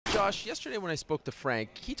Josh, yesterday when I spoke to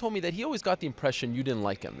Frank, he told me that he always got the impression you didn't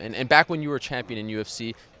like him. And back when you were champion in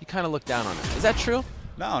UFC, you kind of looked down on him. Is that true?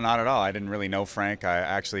 No, not at all. I didn't really know Frank. I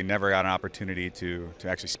actually never got an opportunity to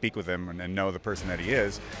actually speak with him and know the person that he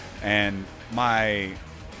is. And my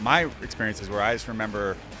experiences where I just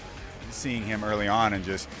remember seeing him early on and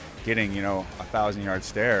just getting, you know, 1,000-yard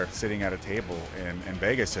stare sitting at a table in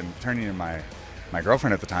Vegas and turning to my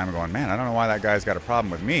girlfriend at the time and going, man, I don't know why that guy's got a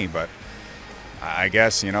problem with me, but I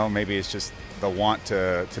guess, you know, maybe it's just the want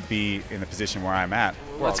to be in the position where I'm at.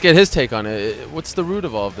 Let's get his take on it. What's the root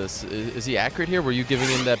of all of this? Is he accurate here? Were you giving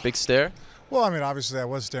him that big stare? Well, I mean, obviously I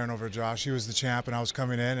was staring over at Josh. He was the champ and I was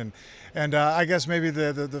coming in, and I guess maybe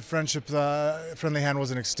the friendship, friendly hand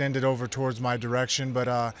wasn't extended over towards my direction, but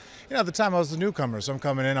you know, at the time I was the newcomer, so I'm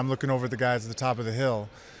coming in, I'm looking over at the guys at the top of the hill.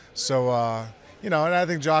 So you know, and I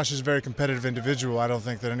think Josh is a very competitive individual. I don't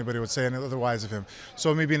think that anybody would say anything otherwise of him.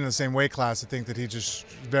 So me being in the same weight class, I think that he just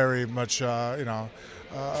very much, you know,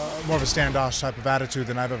 more of a standoff type of attitude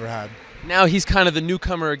than I've ever had. Now he's kind of the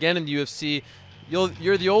newcomer again in the UFC.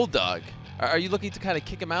 You're the old dog. Are you looking to kind of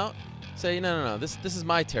kick him out? Say, no, this is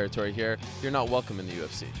my territory here. You're not welcome in the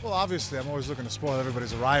UFC. Well, obviously, I'm always looking to spoil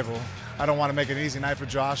everybody's arrival. I don't want to make it an easy night for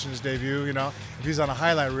Josh in his debut, you know. If he's on a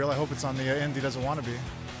highlight reel, I hope it's on the end he doesn't want to be.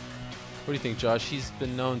 What do you think, Josh? He's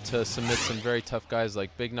been known to submit some very tough guys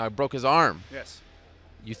like Big Nog. Broke his arm. Yes.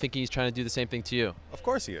 You think he's trying to do the same thing to you? Of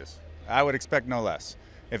course he is. I would expect no less.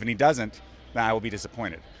 If he doesn't, then I will be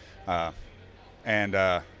disappointed. I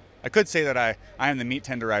could say that I am the meat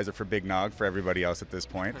tenderizer for Big Nog for everybody else at this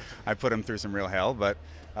point. I put him through some real hell, but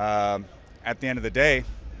at the end of the day,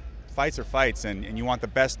 fights are fights, and you want the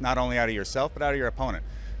best not only out of yourself but out of your opponent,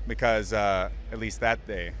 because at least that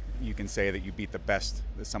day you can say that you beat the best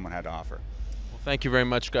that someone had to offer. Well, thank you very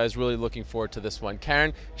much, guys. Really looking forward to this one.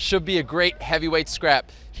 Karen, should be a great heavyweight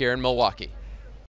scrap here in Milwaukee.